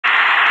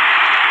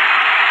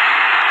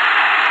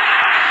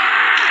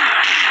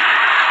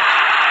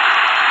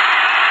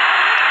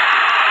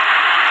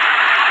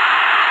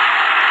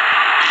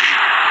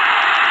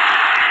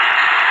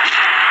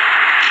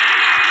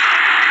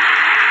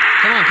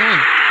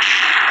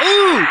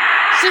Ooh!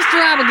 Sister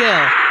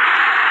Abigail!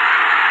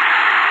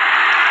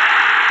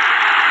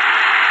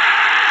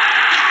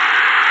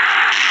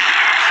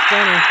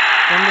 Stunner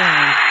from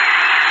behind.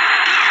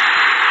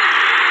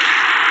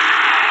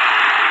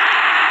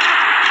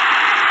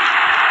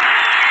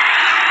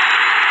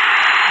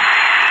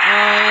 Oh,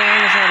 I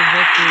almost had a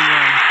victory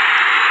run.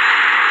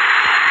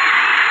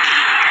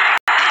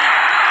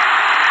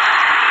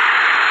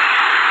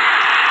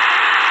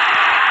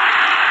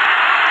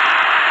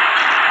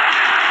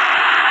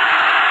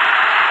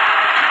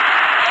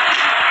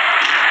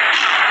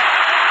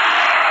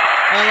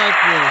 I like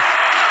this.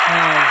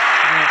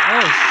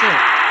 Oh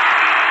shit.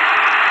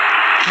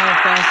 How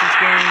fast it's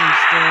going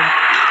instead.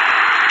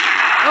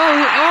 Oh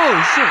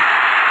shit.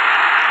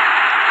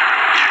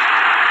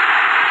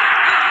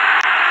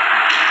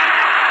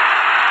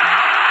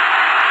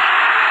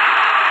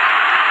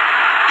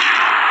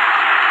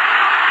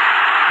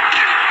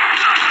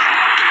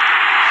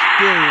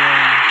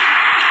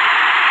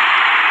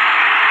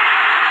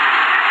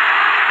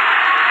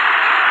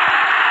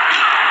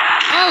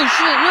 Oh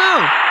shit, no!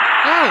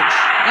 Ouch!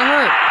 That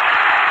hurt.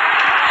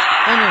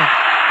 Oh no.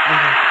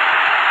 Okay.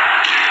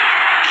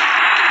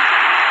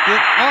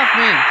 Get off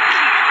me.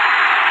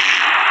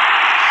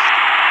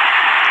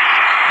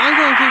 I'm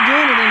gonna keep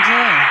doing it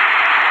until.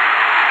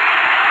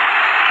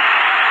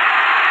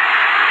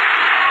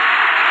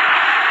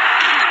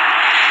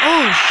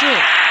 Oh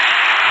shit!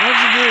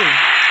 What'd you do?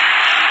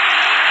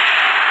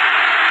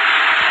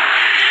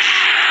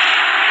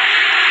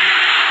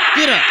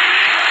 Get up!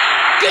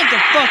 Get the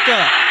fuck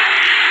up!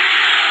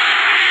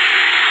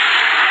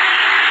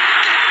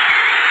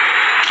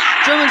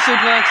 German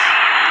suplex.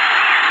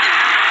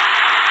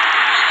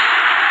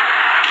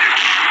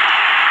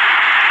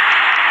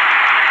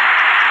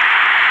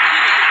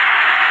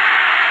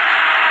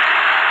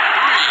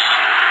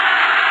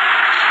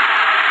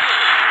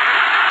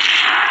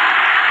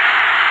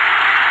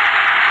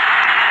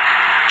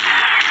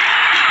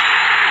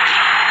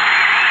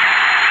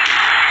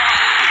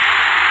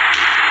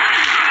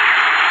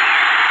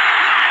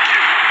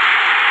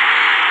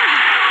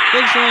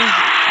 Big swing.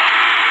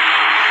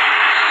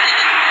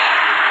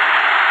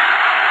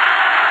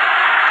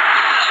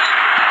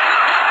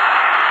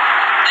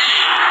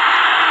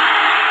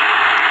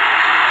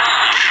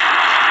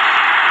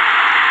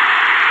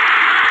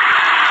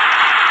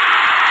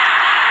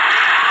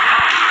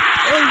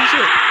 Oh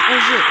shit. Oh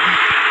shit.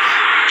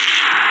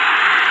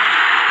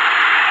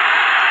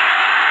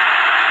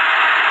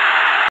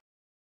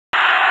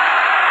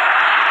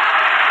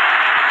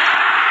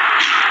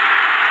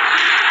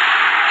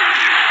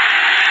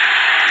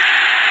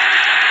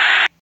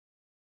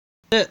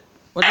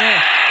 What the hell?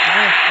 What the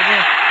hell? What the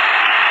hell?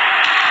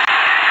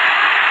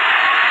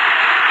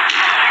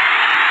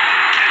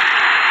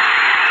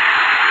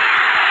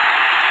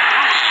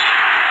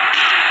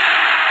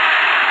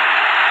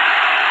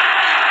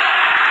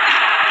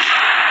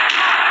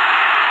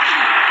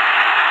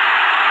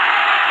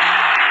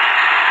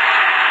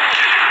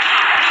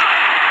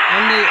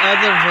 I'm the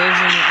other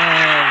version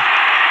of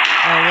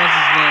what's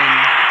his name?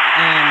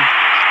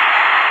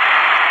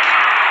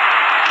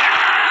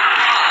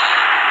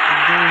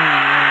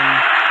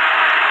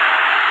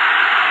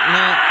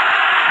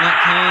 Not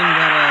Kane,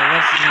 but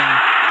what's his name?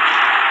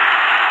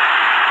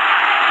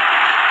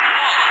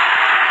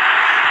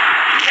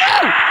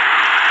 Woo!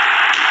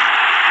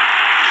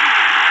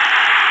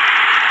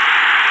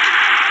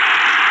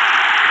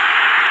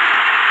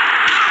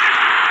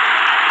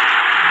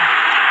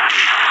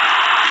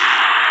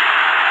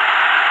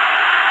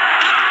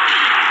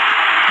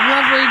 The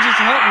referee just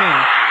helped me.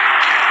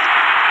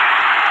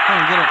 Come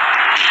on, get up.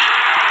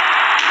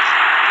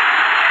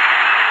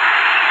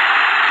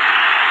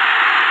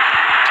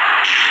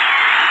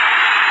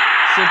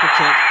 Super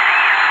kick.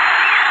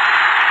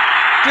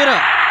 Get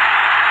up.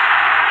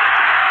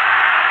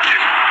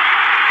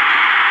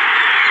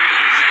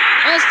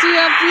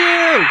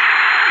 STFU.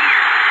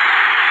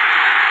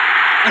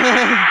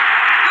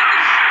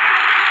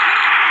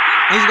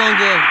 He's gonna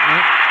give.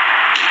 Nope.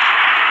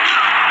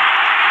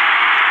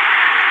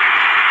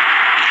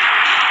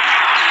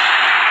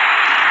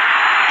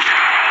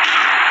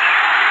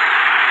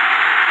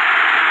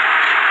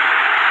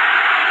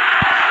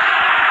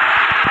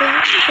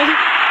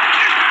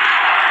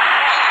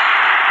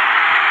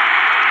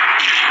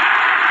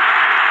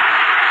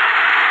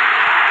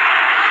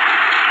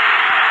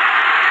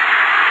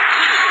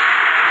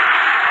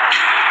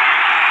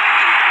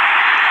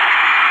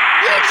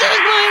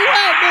 Take my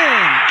weapon!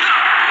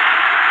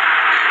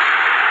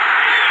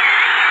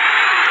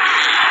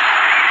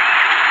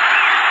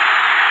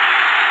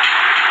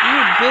 You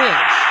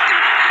bitch.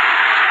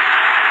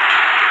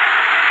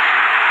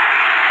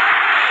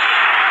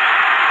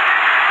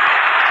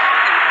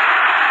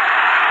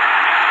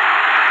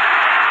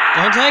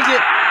 Don't take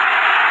it,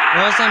 or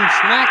else I'm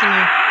smacking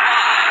you.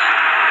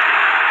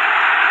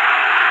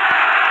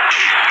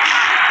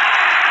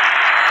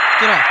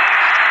 Get off.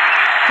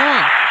 Come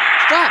on.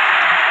 Stop.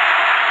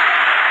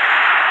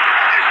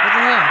 What the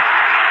hell?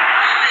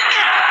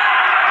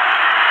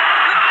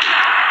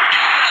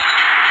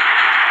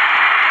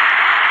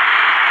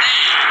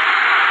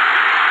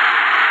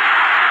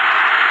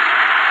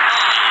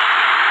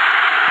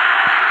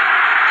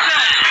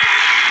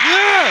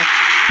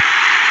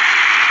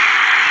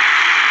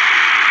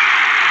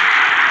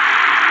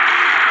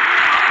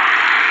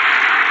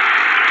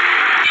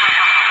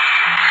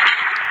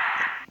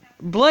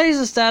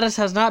 Blaze's status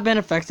has not been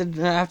affected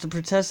after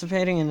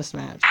participating in this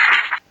match.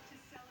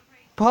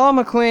 Paul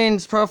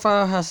McQueen's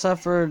profile has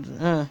suffered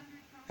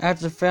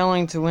after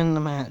failing to win the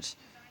match.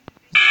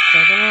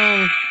 Second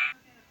one.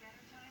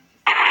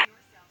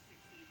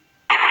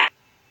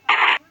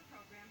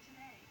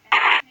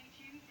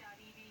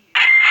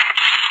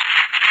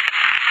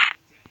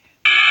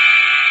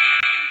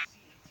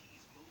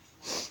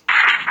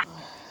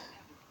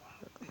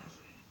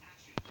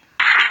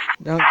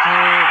 Don't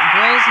care.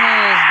 Blaze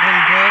has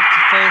been booked to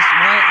face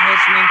Wyatt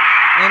Hitchman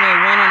in a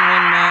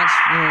one-on-one match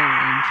for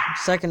the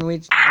second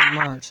week of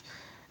March.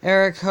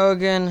 Eric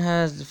Hogan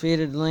has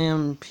defeated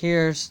Liam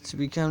Pierce to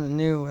become the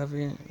new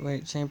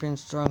heavyweight champion,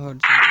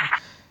 Stronghold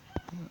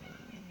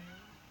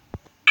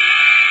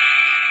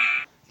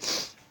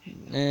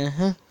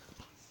champion.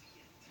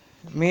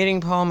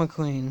 Meeting Paul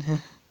McQueen.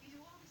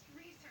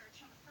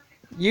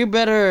 You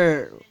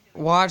better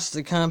watch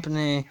the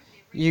company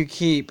you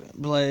keep,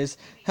 Blaze.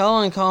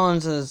 Helen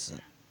Collins is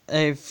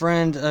a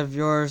friend of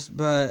yours,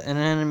 but an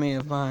enemy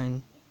of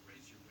mine.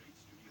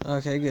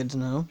 Okay, good to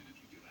know.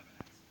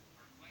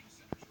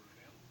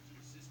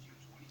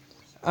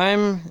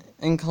 I'm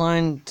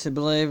inclined to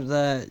believe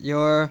that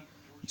you're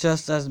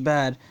just as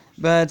bad,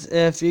 but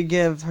if you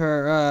give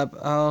her up,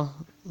 I'll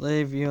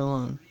leave you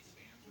alone.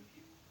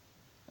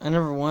 I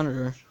never wanted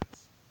her.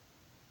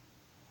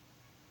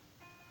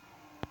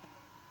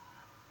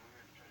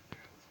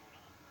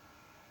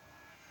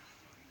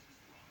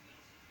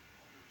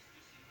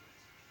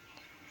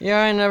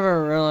 Yeah, I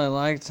never really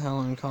liked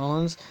Helen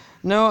Collins.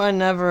 No, I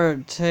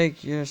never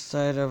take your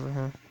side over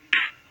her.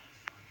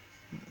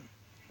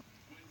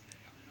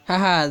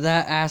 Haha,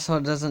 that asshole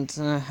doesn't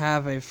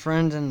have a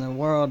friend in the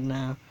world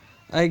now.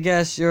 I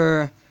guess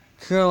you're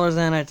cooler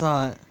than I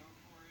thought.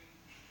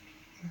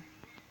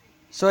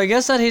 So I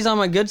guess that he's on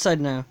my good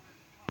side now.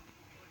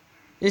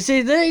 You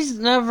see, these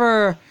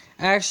never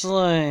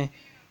actually...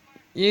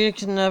 You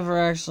can never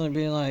actually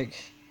be like...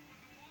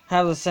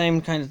 have the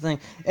same kind of thing.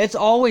 It's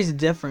always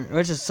different,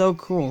 which is so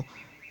cool.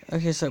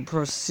 Okay, so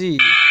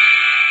proceed.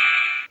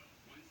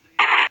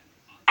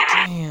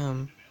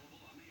 Damn.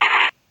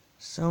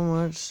 So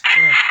much stuff.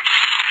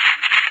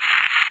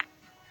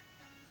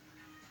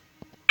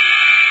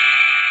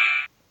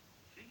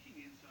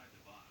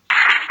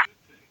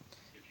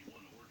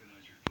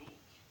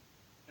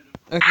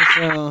 Okay,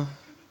 so...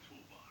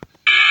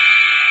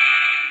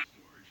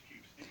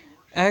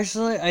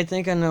 Actually, I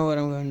think I know what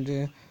I'm going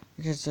to do.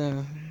 Okay,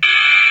 so...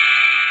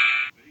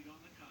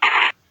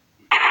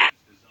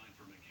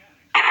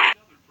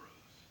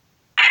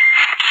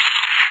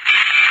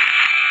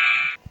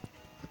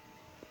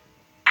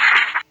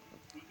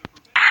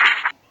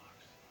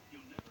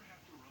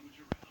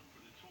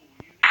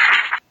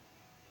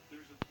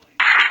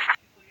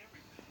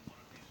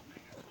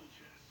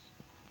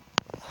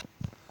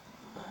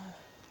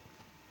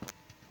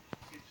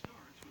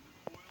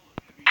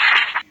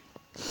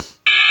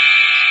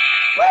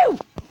 Woo!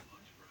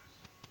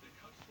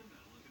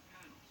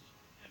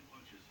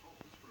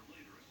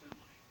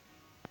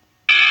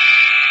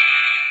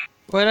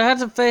 Wait, I have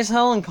to face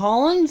Helen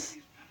Collins?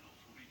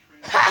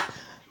 Ha!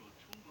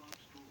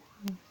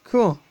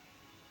 Cool.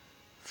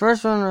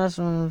 First one,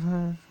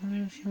 wrestling,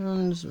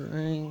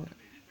 ring.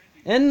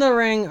 In the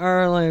ring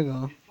are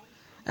illegal.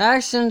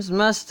 Actions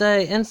must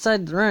stay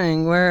inside the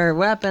ring where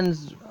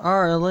weapons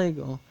are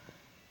illegal.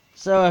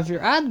 So if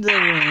you're at the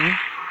ring,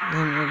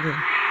 then we're good.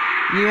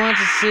 You want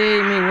to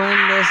see me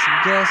win this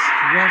guest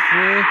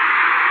referee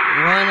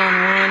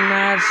one-on-one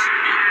match?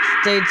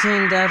 Stay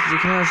tuned after the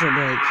commercial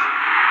break.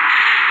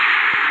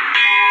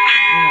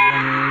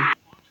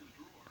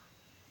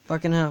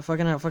 Fucking hell,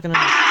 fucking hell, fucking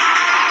hell.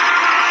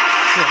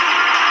 Shit.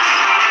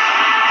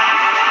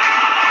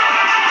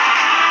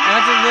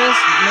 After this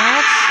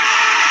match,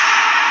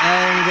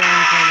 I'm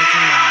going for the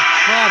tomorrow.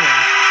 Probably.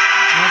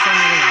 Unless I'm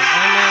gonna go.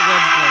 I might go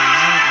to play.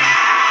 I don't know.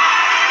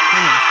 Who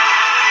knows?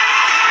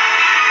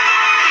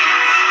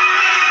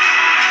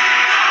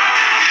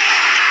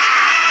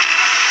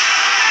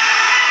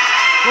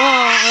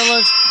 Well, it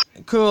looks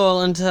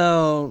cool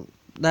until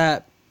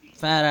that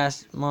fat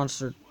ass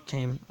monster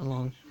came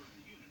along.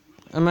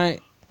 I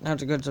might have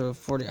to go to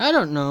 40. I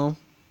don't know.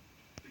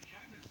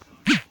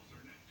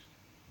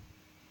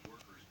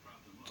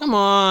 Come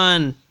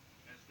on.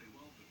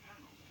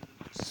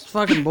 It's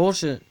fucking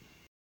bullshit.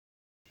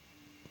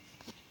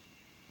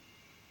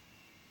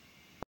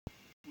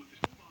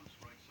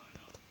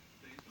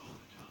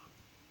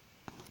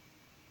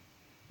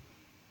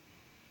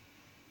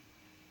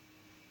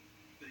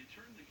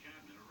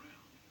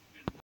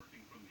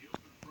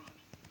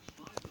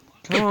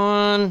 Come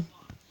on.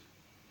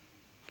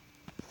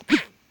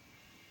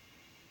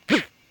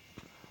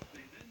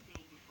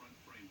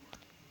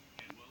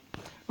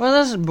 Well,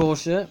 this is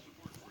bullshit.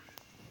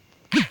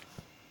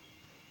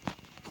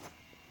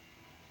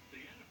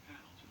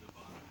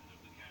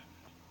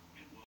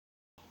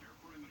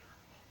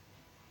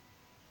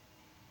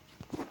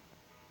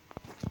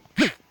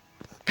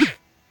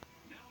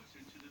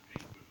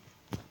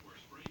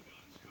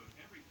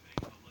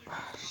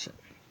 Shit.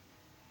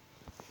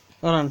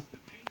 Hold on.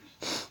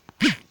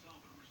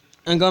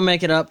 and go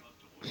make it up.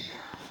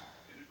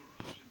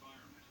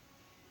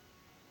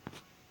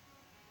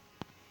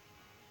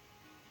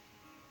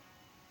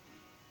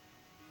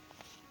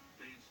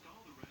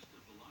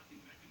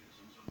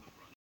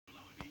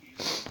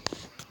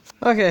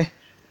 Okay,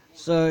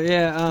 so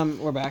yeah,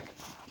 we're back,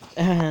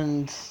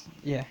 and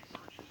yeah.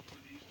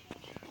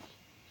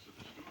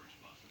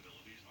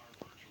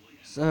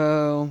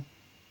 So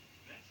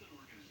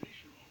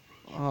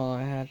all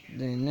I have to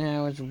do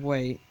now is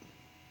wait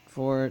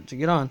for it to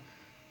get on.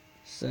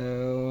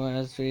 So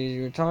as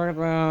we were talking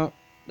about,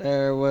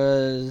 there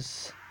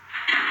was.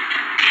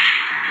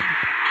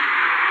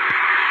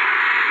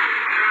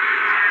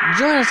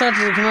 Join us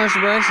after the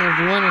commercial breaks, and if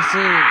you want to see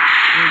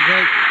the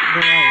great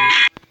below,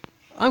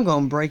 I'm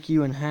gonna break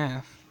you in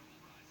half.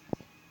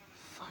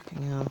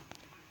 Fucking hell.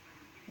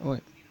 Oh,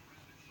 wait.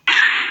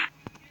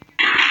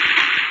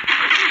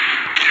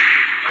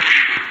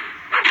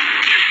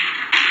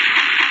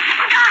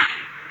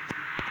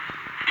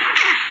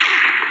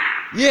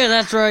 Yeah,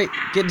 that's right.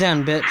 Get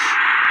down, bitch.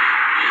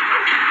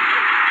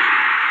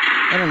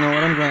 I don't know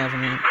what I'm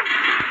grabbing at.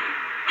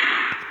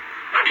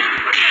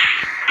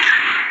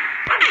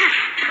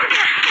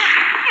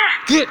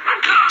 Get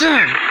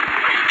down!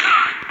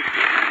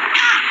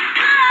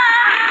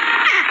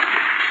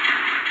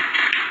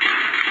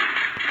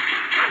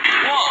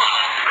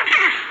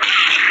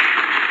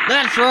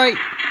 That's right!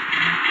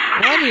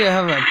 Why do you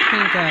have a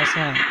pink ass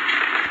hat?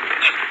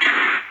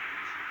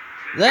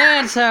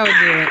 That's how we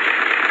do it.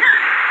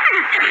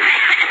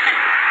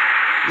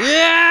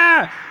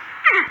 Yeah!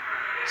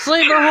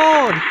 Sleeper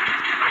hold!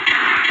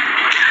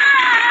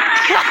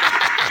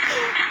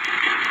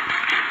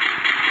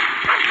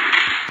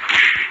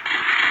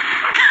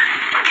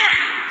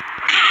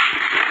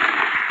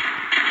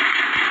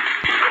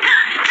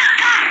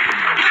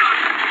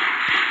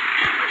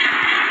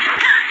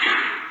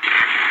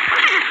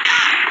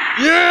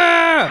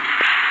 Yeah!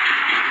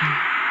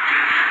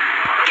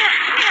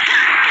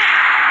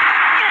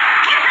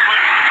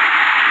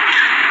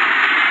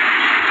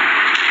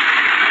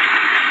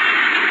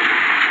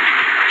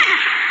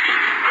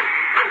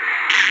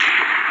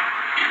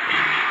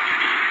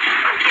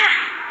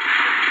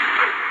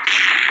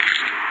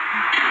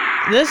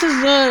 This is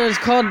it's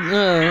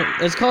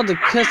called the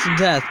Kiss of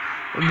Death,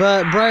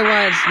 but Bray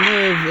Wyatt's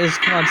move is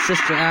called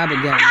Sister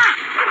Abigail.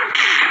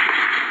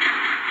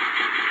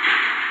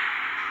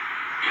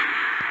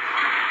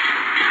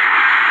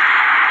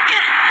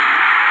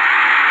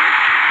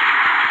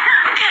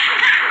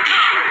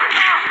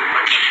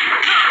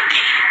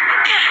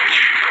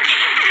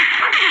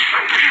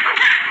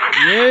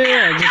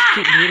 Yeah, just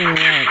keep beating her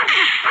up.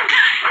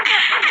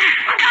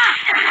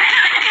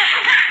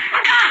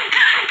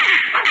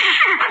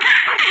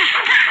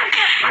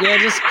 Yeah,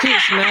 just keep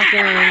smacking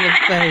her in the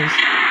face.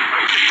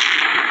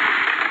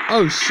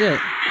 Oh shit.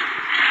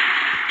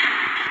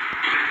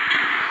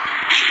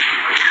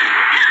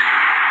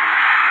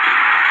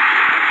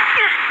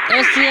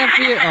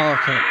 STFU. Oh,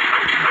 okay.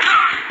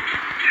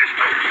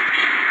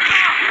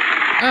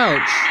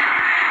 Ouch.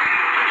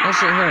 That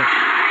shit hurt.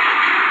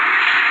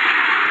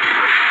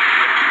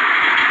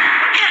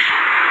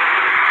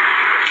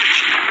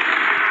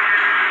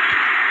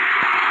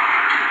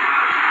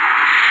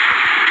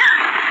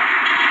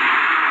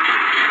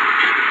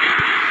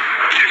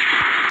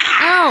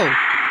 Ow!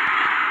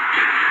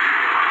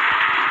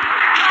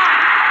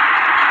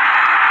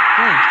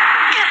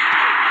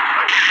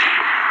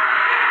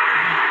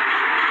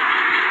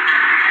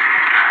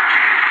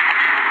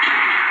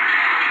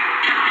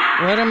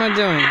 What am I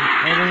doing?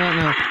 I do not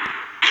know.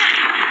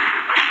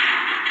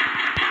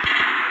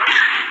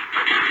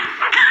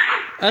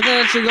 I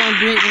thought you were going to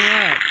beat me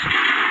up.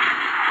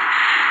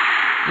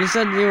 You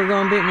said you were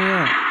going to beat me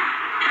up.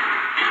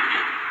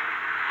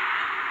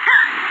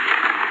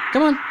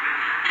 Come on.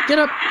 Get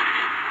up.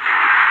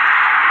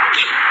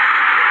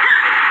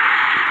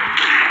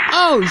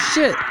 Oh,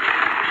 shit.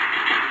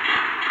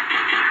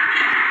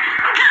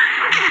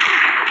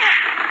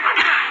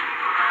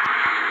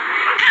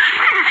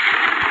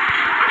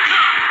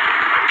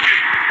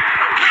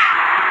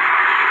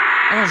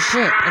 Oh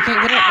shit, I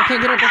can't get up, I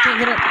can't get up, I can't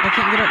get up, I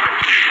can't get up.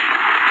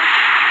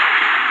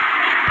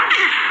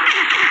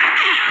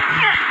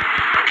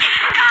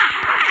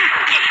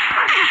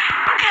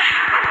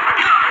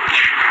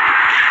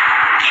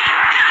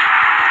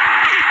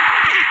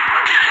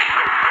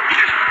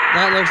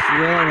 That looks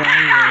real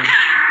wrong.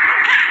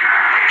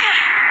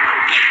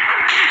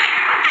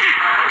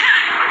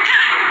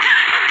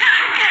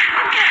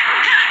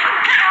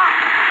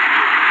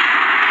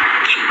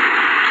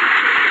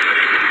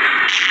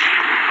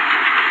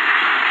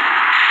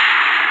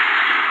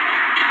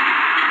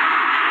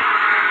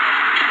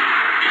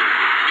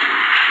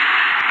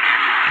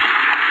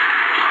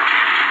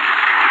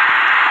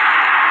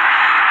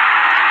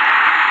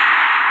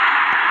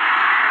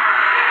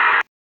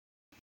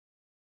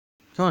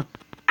 Come on.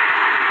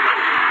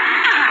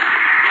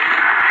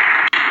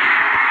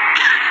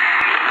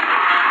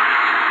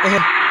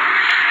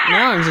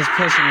 Now I'm just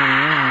pushing him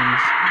around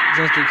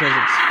just because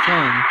it's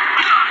fun.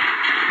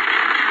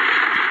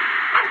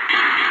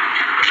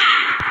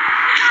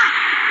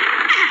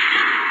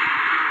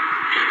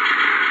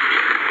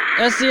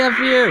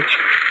 SCFU!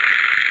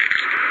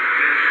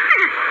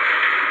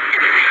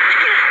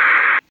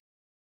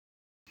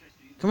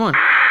 Come on.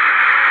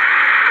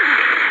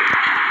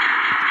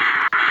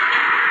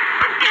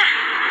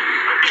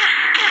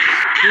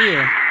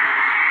 Yeah.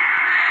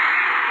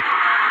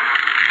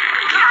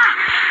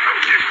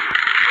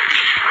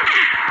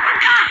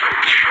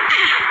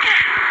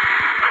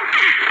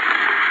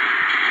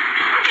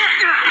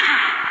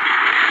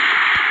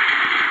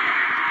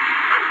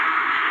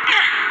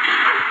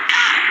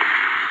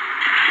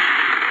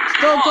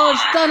 Stone Cold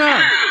Stunner!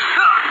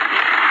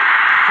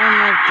 From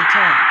like the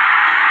top.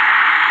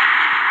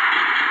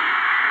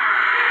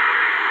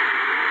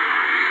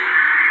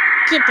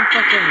 Get the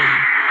fuck over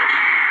here.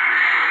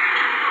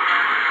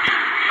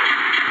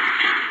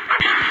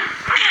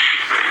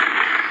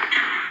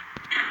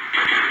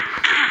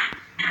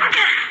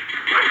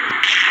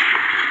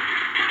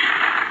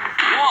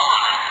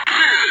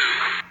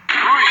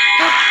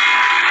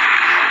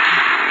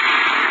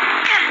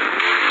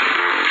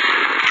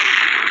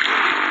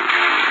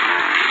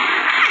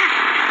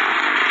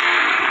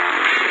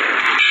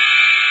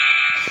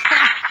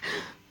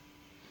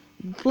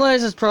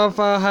 Blaze's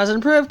profile has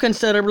improved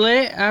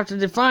considerably after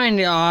defying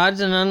the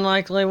odds and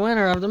unlikely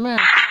winner of the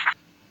match.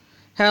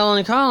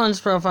 Helen Collins'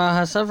 profile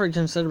has suffered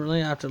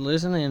considerably after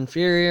losing the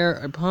inferior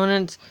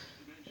opponent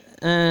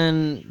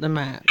in that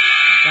match.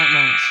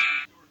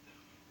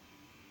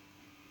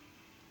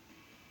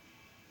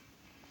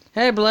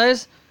 Hey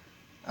Blaze,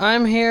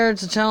 I'm here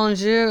to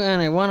challenge you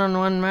in a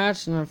one-on-one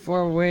match in the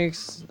 4th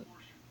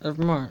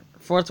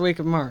week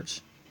of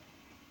March.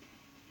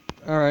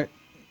 Alright.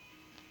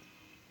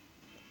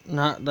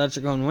 Not that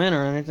you're going to win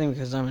or anything,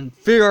 because I'm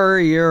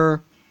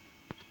inferior.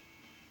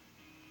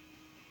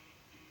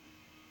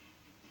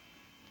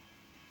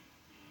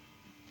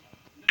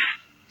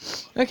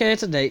 Okay,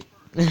 it's a date.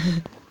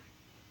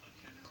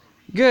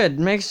 Good,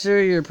 make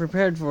sure you're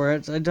prepared for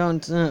it. I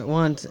don't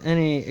want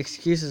any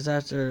excuses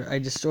after I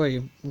destroy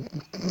you.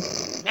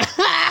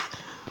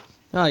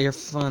 Oh, you're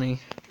funny.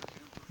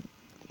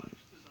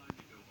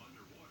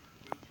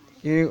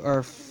 You are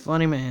a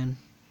funny man.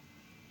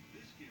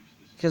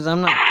 Because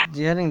I'm not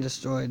getting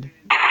destroyed.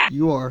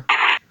 You are.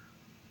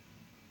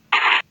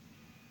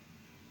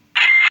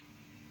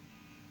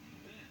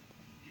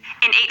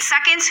 In 8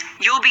 seconds,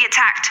 you'll be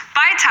attacked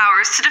by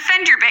towers to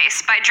defend your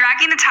base by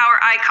dragging the tower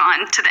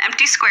icon to the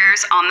empty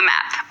squares on the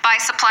map. Buy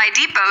supply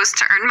depots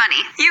to earn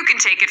money. You can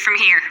take it from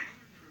here.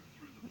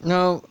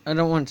 No, I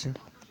don't want to.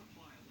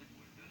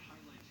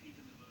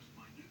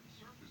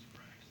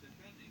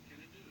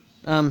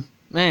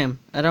 Ma'am,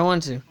 I don't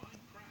want to.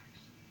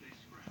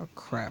 Oh,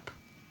 crap.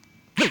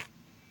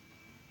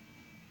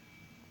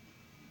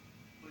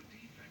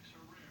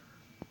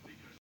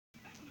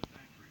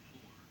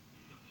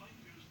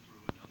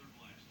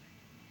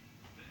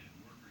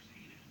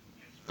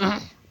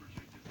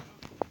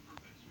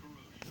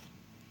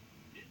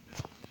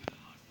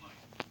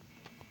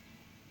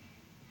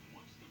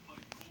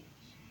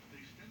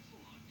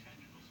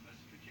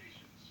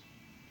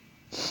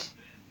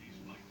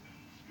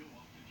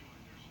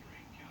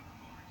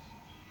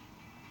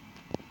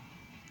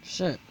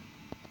 Shit.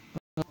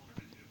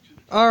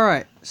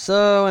 Alright,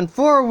 so in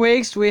 4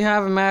 weeks we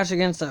have a match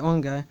against that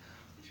one guy.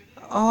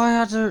 Oh, I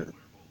had to...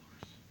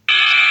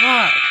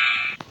 Fuck.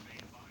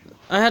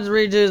 I had to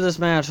redo this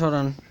match, hold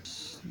on.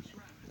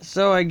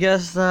 So I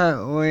guess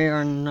that we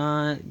are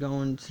not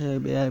going to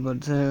be able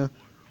to...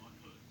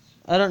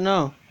 I don't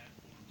know.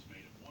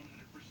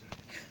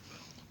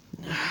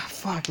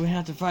 Fuck, we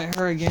have to fight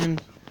her again.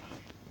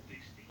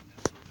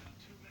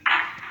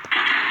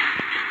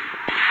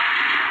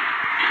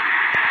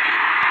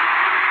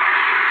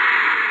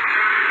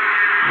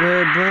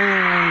 We're bringing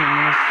on the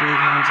most free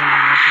content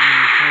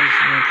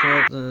and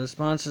report the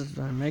sponsors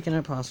by making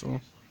it possible.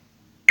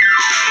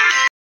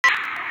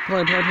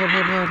 Play.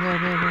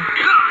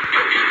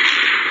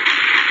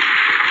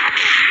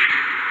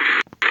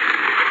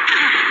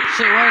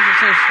 Shit, why is it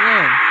so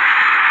slow?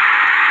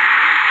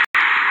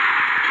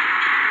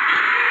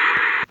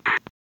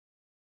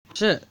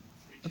 Shit,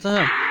 what the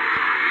hell?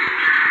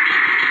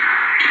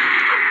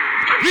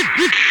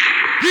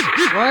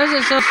 Why is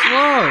it so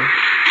slow?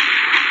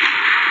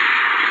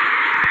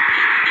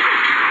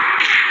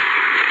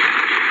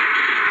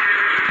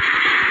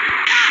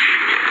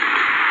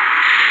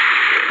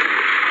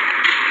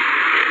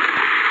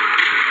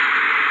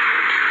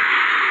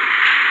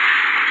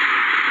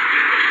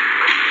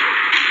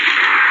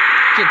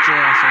 Get your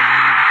ass over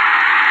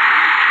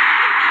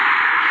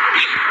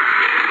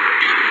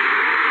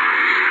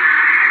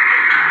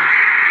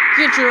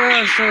here. Get your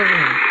ass over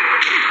here.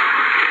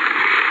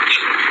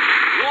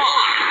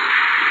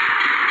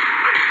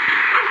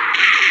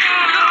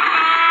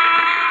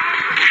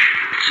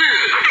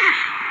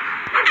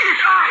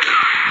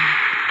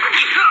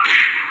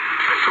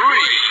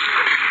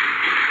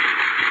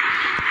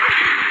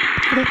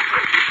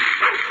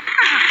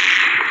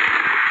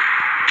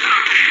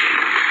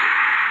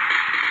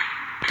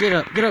 Get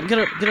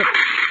up.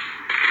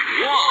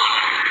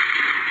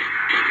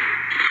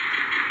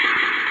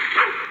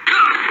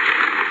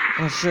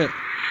 Oh shit.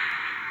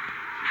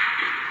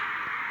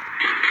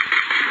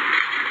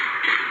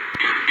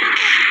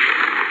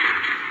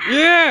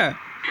 Yeah!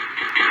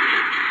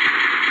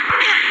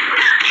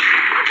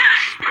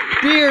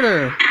 Speared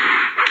her!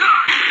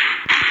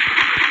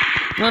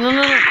 No, no,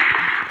 no, no.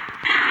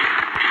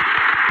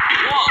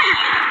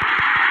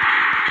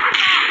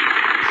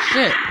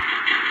 Shit.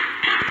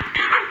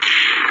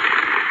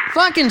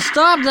 Fucking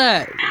stop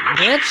that,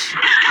 bitch!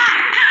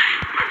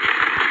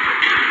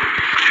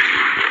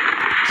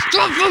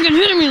 Stop fucking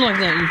hitting me like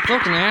that, you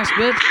fucking ass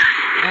bitch!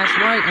 Ass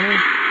white, I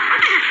mean.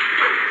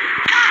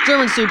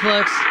 German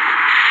suplex.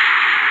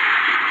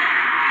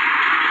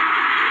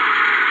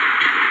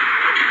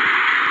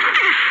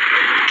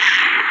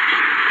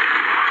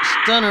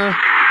 Stunner.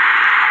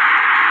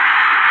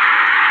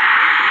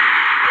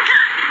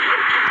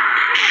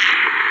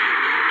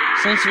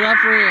 Since the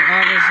referee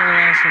obviously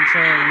lost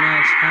control of the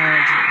match, how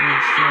to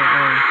restore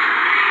order?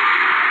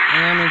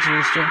 Allow me to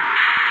restore.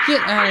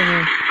 Get out of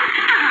here.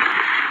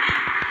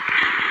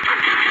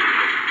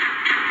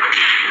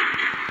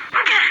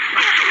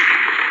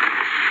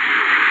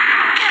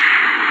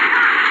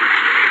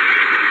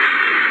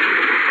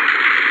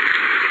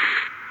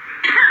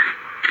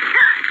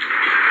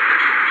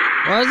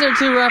 Why is there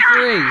 2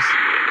 referees?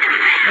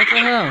 What the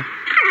hell?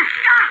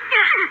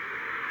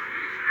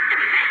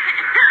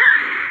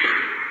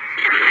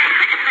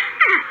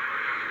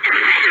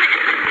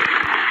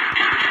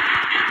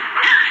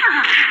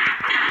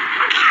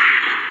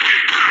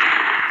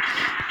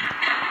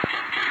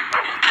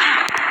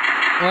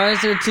 Why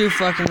is there 2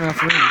 fucking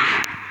referees?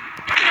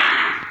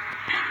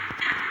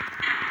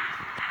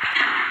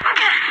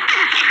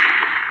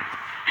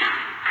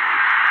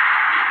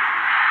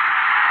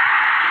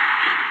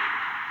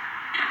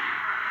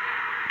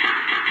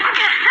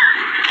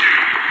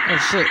 Oh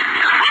shit.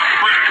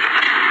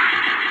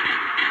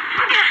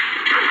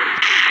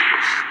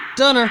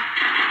 Stunner.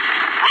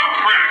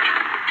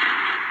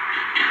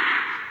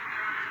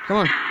 Come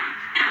on.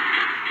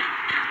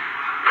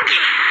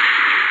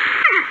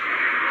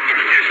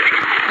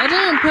 I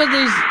didn't put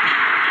these.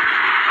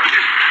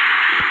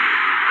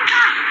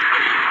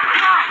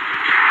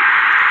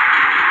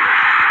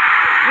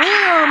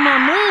 Where are my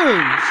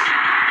moves?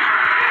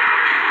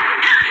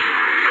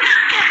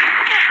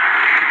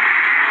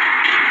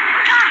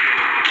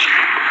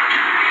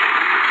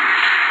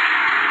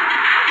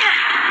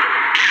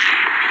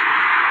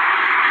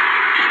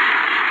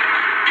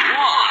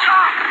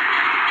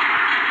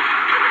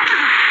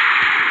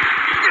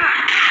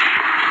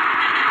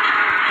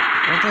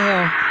 What the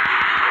hell?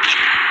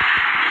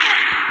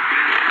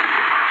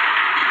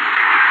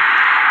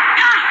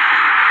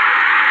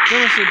 Go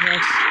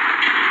suplex.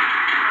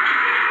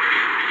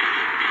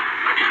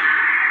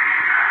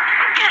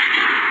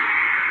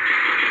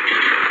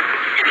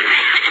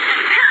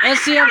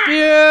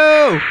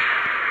 SCFU!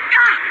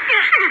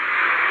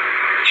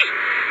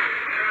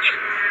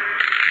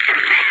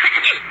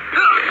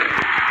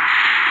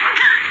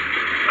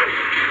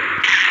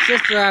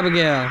 Sister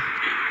Abigail.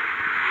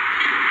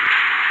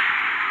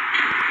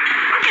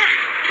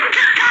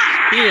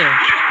 Here.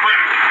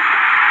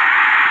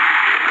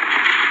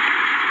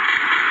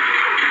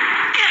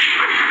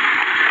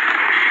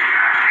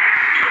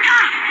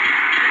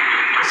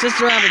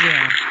 Sister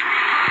Abigail.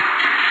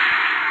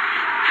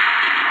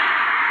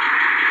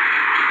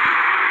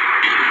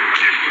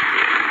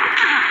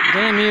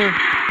 Damn you.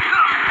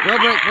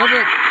 Road break, road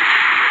break.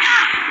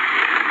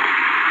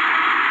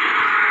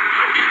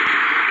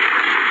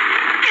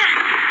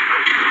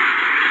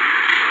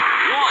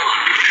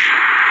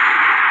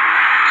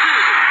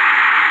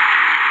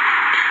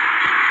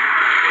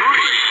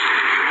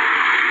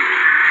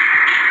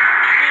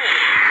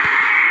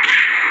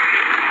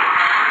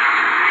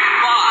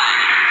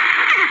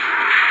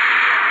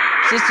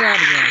 Sister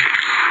Abigail.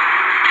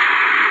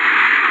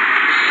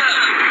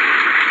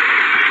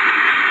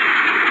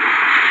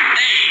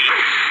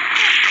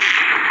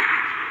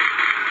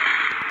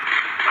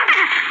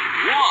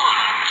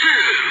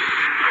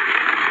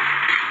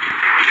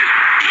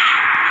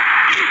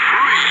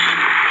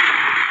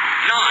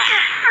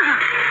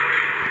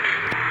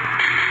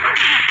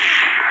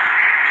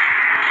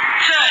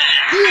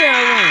 Yeah,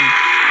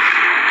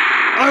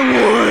 I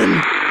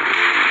won!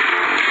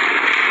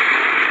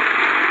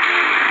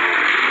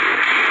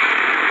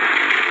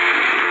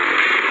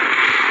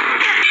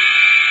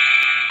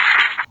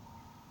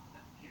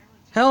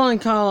 Helen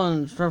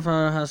Collins'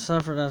 profile has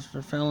suffered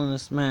after failing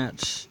this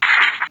match.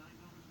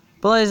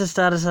 Blaze's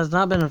status has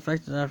not been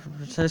affected after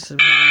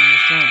participating in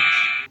this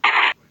match.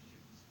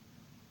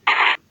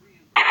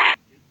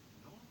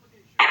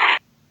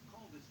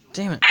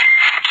 Damn it.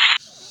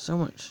 So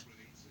much.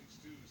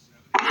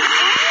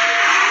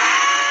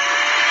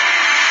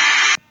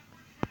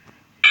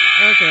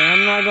 Okay,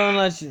 I'm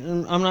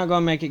not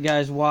gonna make you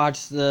guys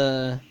watch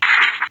the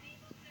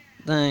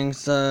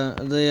things,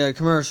 the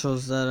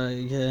commercials that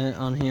I get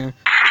on here.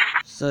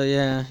 So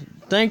yeah,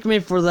 thank me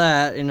for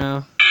that, you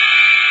know.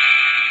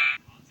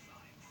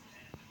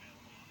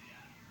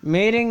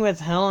 Meeting with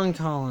Helen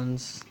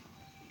Collins.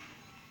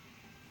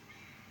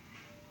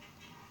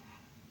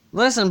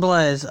 Listen,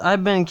 Blaze,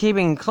 I've been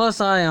keeping a close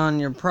eye on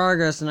your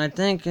progress, and I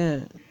think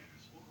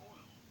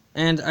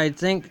And I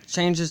think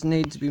changes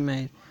need to be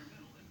made.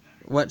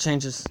 What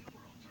changes?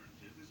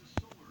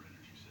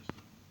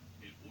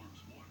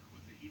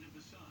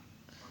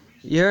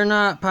 You're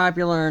not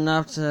popular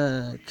enough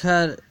to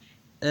cut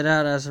it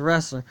out as a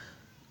wrestler.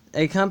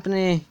 A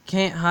company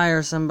can't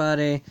hire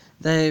somebody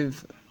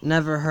they've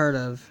never heard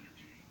of.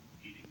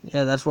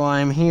 Yeah, that's why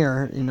I'm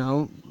here,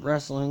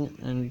 wrestling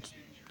and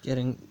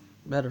getting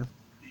better.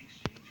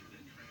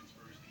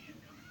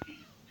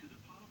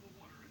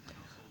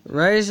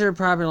 Raise your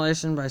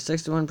population by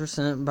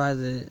 61% by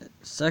the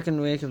second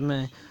week of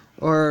May,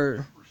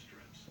 or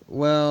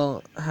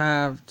we'll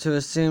have to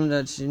assume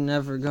that you're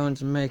never going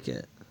to make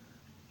it.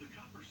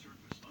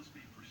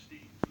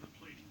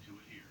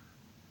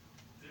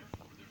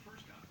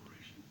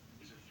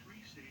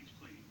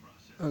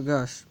 Oh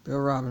gosh, Bill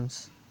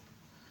Robbins.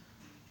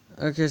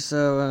 Okay,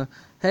 so,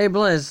 hey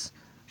Blizz,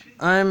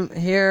 I'm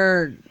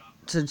here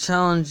to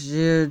challenge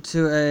you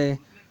to a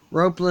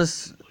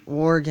ropeless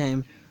war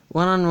game,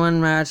 one-on-one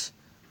match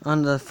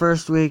on the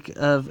first week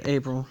of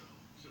April.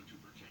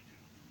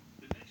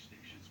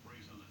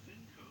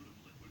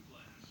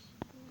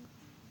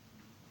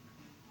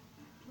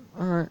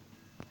 Alright.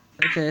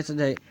 Okay, it's a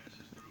date.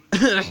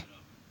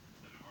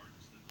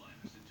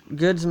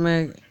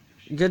 Good.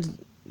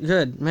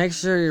 Make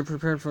sure you're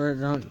prepared for it.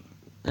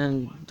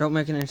 Don't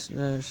make any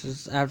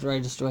excuses after I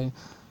destroy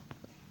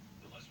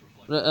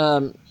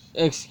you.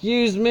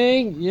 Excuse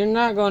me? You're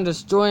not going to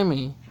destroy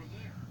me.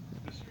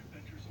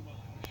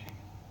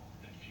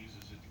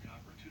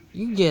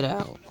 You get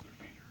out.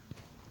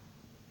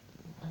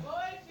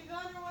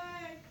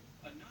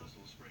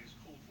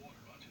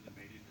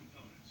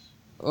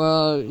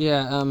 Well,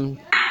 yeah,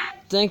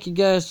 thank you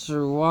guys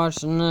for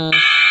watching this.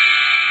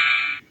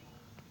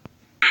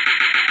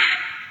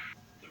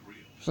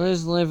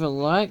 Please leave a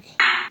like,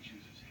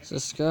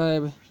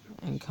 subscribe,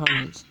 and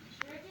comment.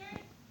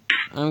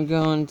 I'm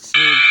going to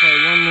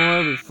play one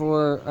more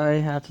before I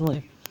have to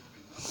leave.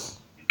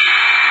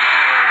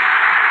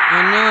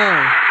 I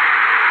know.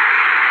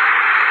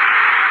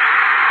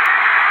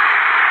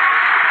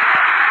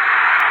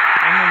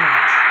 One more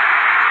match.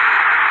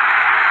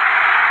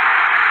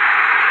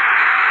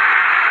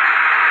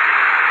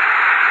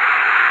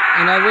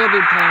 And I will be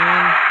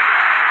playing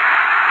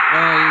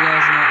while you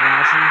guys are not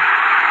watching.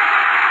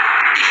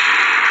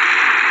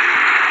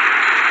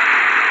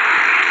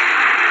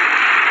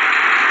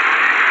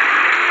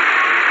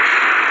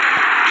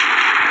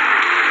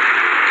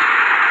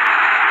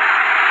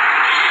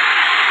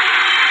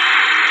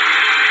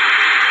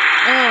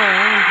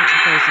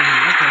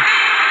 Okay.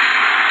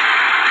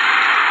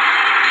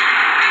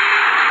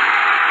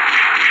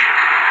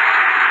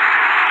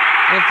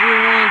 If you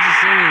want to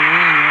see me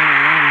win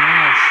one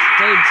match,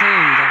 stay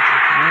tuned after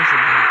the commercial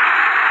break.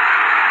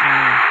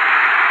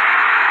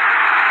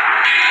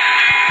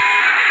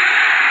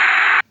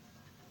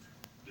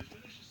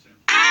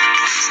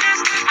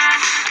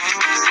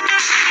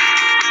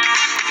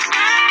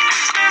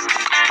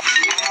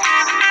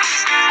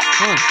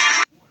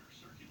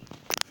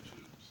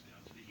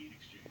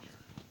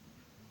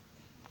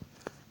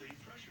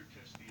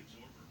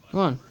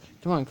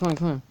 Come on.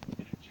 Come on.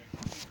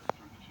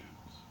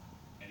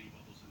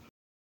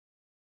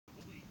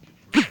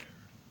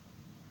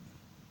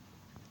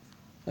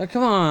 Oh,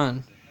 come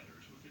on.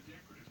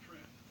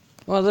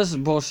 Well, this is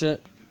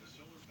bullshit.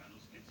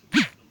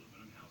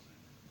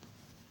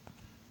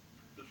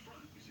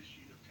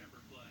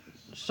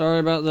 Sorry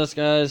about this,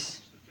 guys.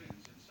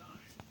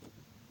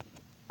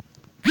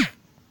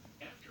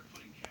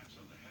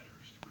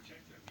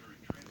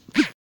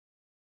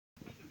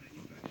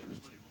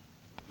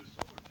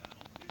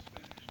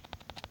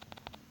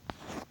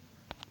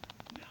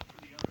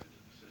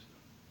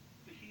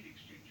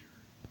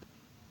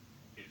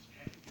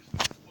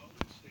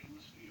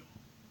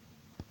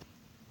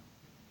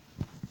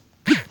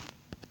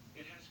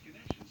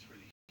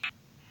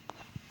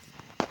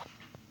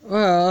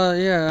 Well,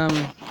 yeah,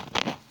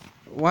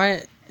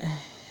 Wyatt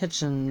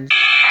Hitchens. And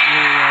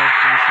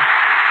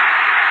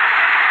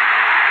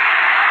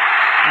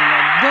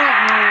I don't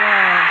know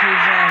why it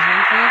keeps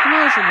asking for a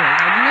commercial break.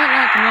 I do not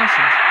like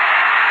commercials.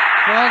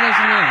 For all those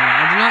who know,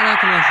 I do not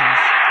like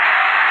commercials.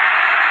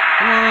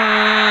 Come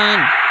on!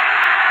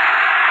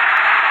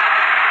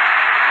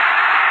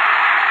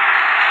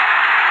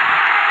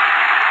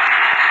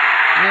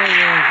 Come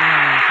on.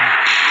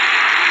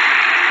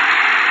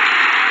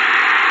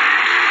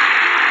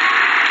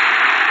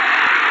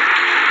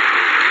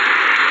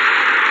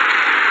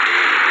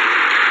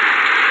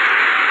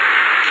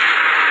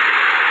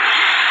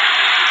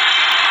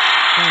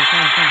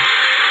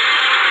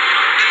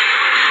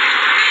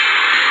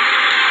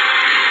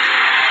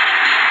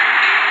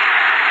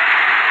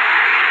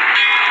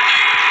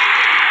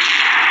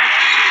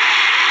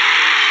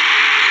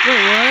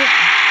 Wait, what?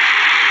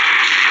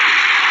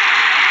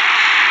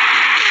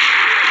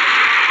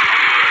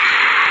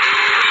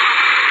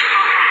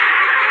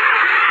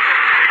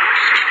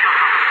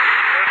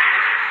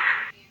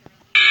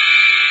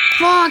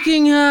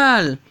 Fucking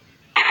hell!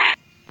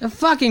 A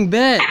fucking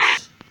bitch!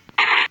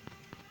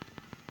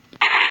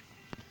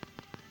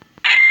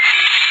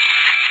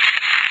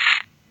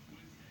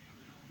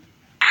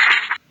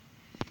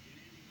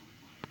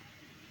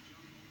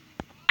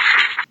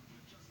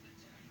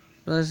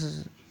 This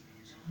is...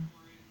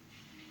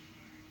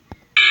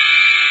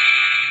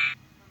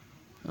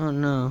 Oh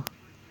no.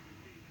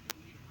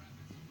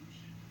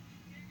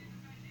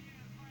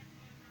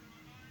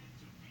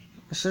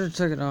 I should have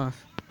took it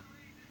off.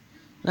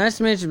 Nice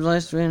to meet you,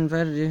 Blaze. We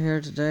invited you here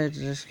today to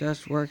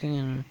discuss working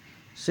in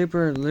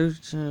Super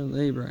Lucha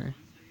Libre.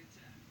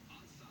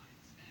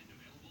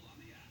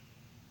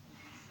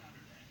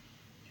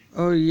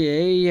 Oh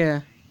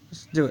yeah.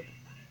 Let's do it.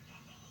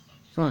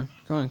 Come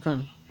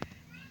on.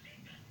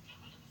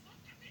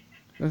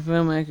 We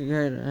will make a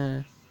great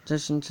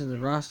addition to the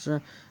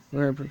roster.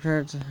 We're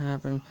prepared to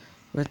happen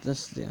with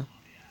this deal.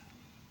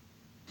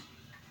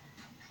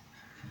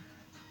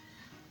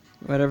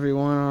 Whatever you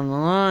want on the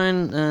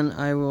line, then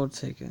I will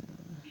take it.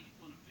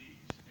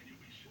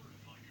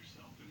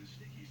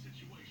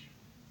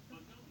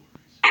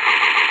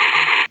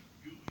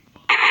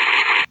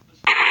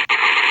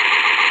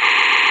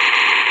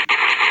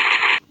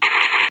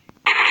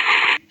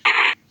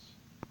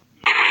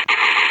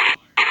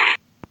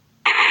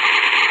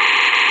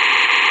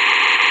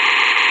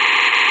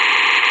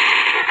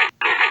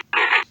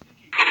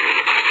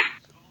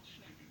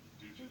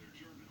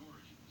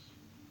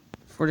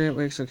 "48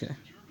 weeks, okay.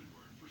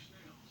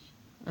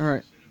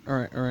 Alright.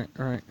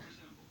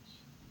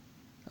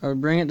 I would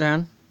bring it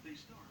down.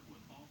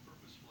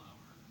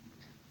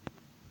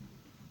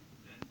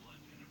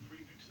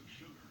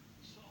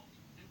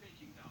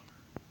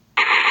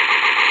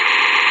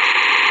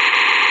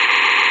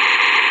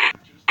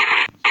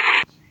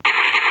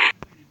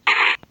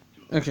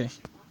 Okay.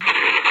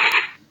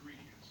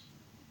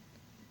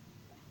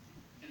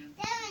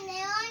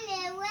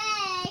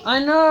 I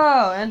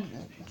know, and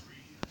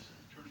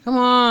come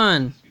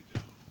on.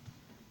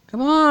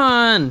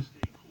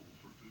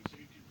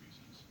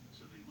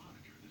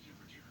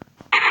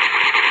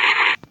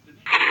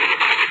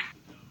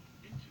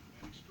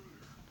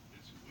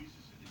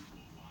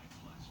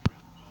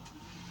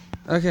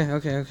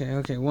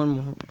 Okay. One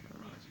more.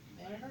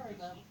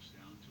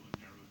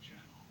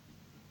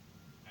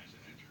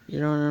 You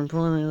don't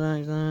employ me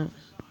like that.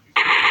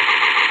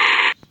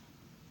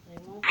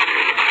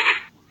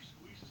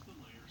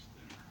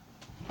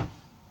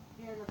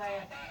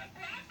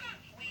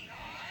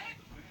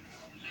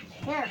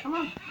 Here, come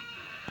on.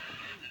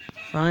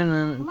 Fine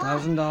then,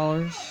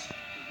 $1,000.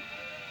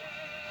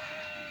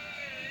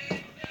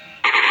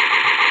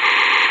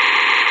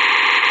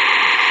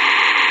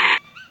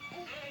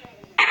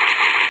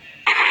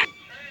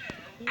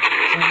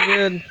 Sounds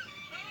good.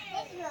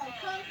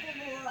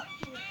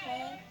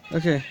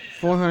 Okay,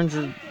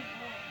 400,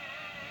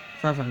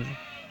 500.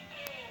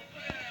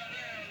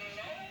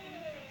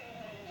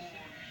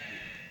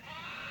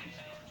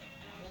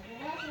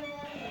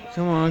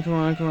 Come on.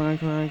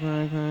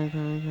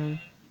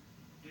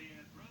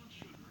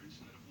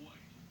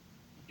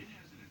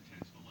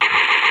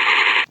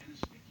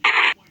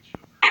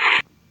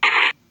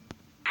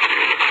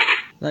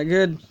 That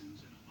good?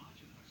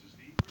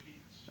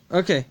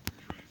 Okay.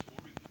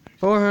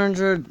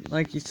 400,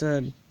 like you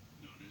said.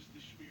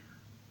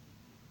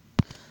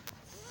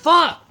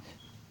 Fuck!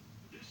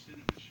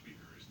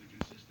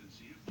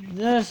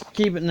 Just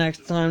keep it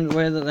next time the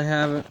way that they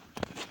have it.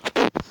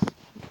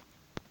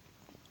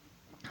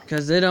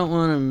 Because they don't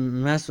want to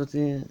mess with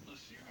you.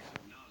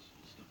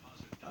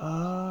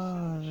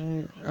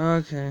 Oh,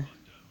 okay.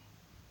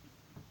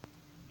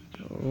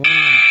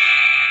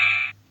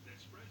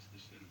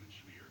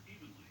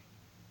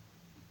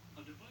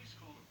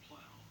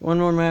 One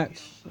more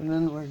match, and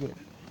then we're good.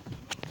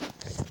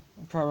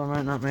 Probably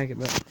might not make it,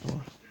 but...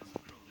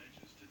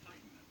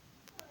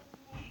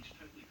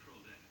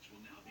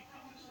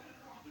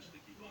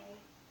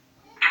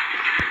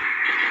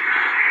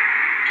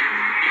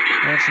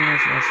 Watching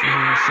this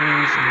behind the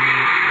scenes, and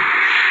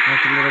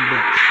like a little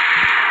bitch.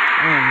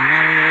 Oh,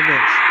 not a little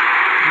bitch.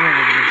 You're a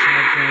little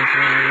bitch.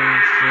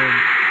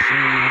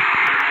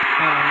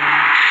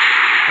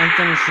 I'm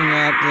finishing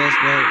up this,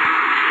 but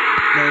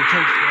it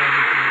takes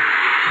forever to...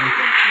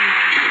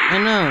 I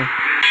know.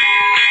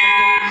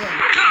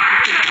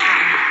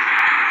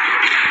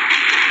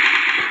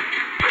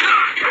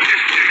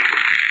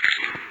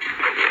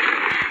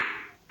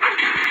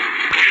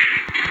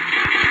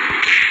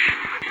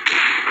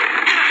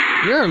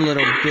 You're a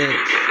little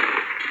bitch.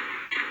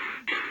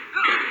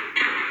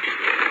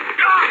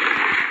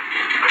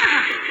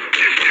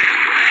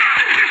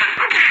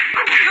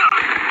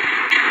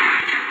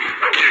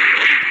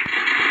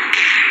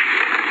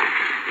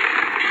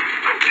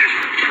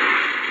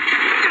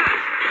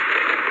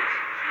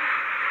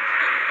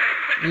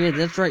 Yeah,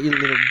 that's right, you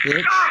little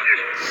bitch.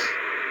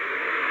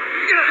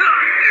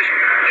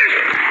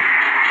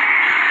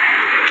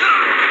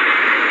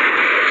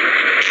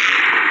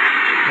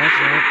 That's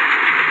right.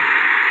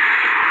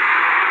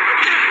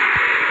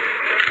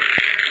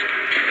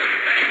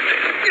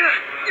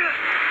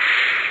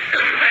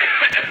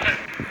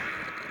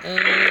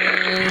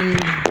 And...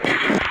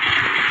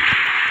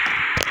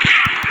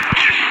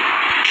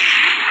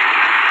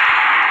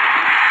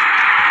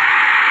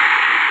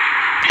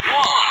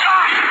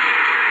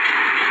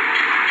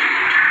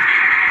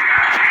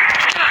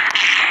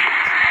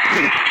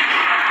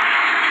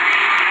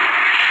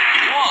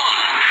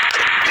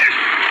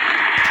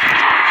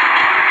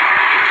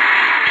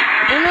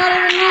 They're not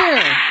even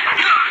here.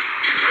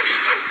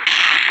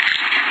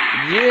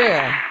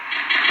 Yeah.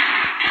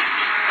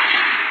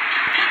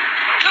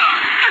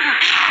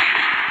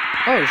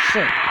 Oh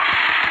shit.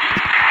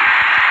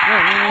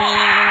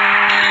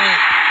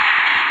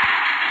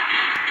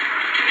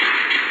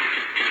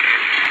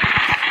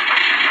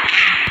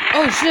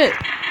 Oh shit.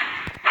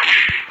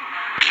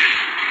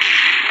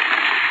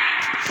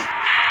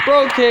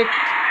 Bro kick.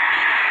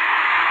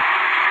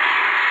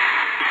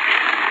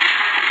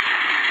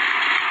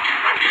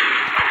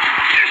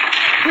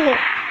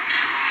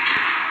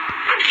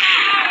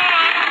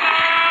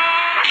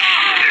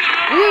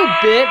 You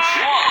bitch.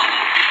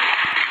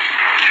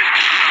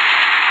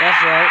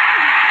 That's right.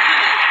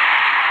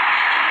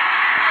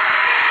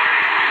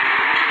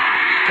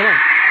 Come on.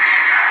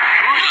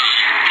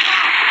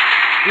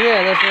 Yeah,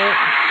 that's right.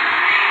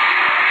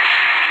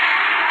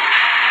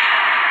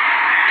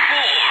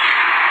 4,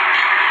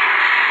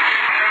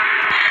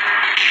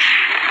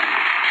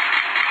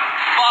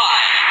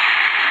 5.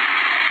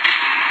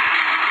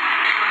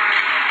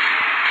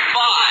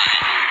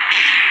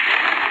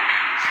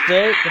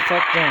 Stay the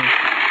fuck down.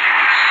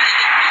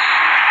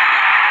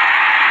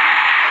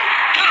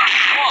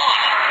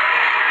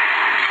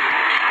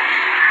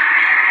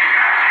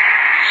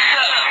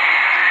 7,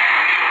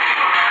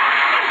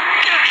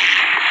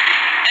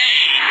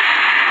 8,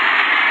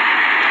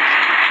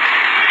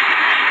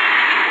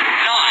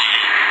 9,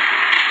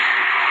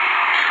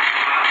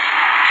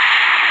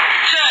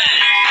 10.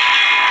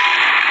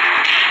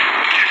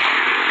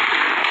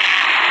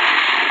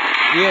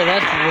 Yeah,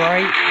 that's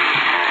right.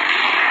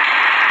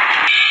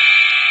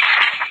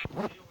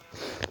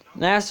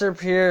 Nasser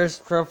Pierre's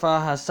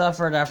profile has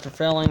suffered after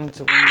failing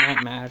to win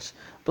that match.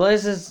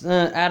 Blaze's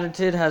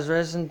attitude has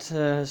risen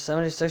to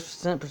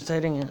 76%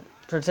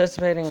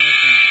 participating in this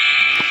match.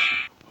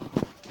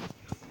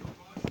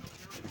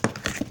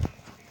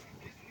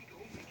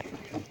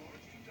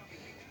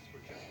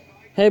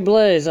 Hey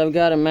Blaze, I've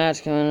got a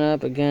match coming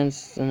up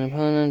against an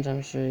opponent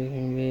I'm sure you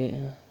can beat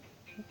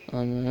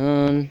on my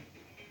own.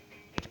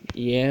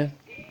 Yeah.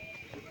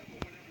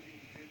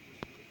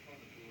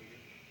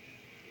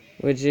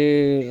 Would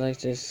you like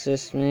to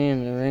assist me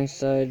in the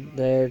ringside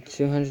there?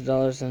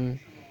 $200 and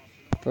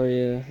for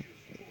you.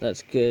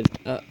 That's good.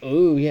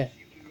 Oh yeah.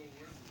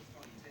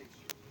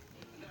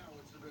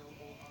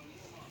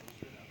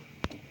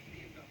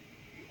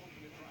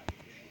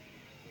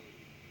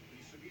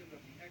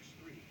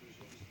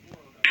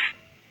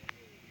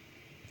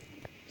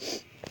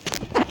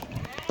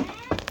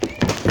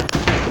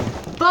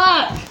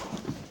 Fuck!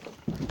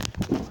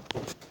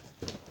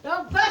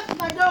 Don't bust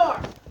my door!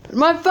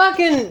 My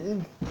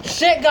fucking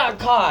shit got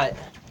caught.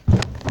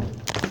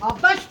 I'll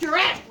bust your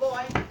ass,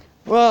 boy!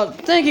 Well,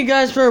 thank you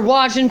guys for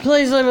watching.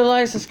 Please leave a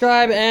like,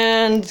 subscribe,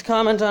 and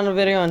comment on the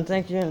video. And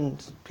thank you,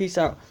 and peace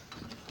out.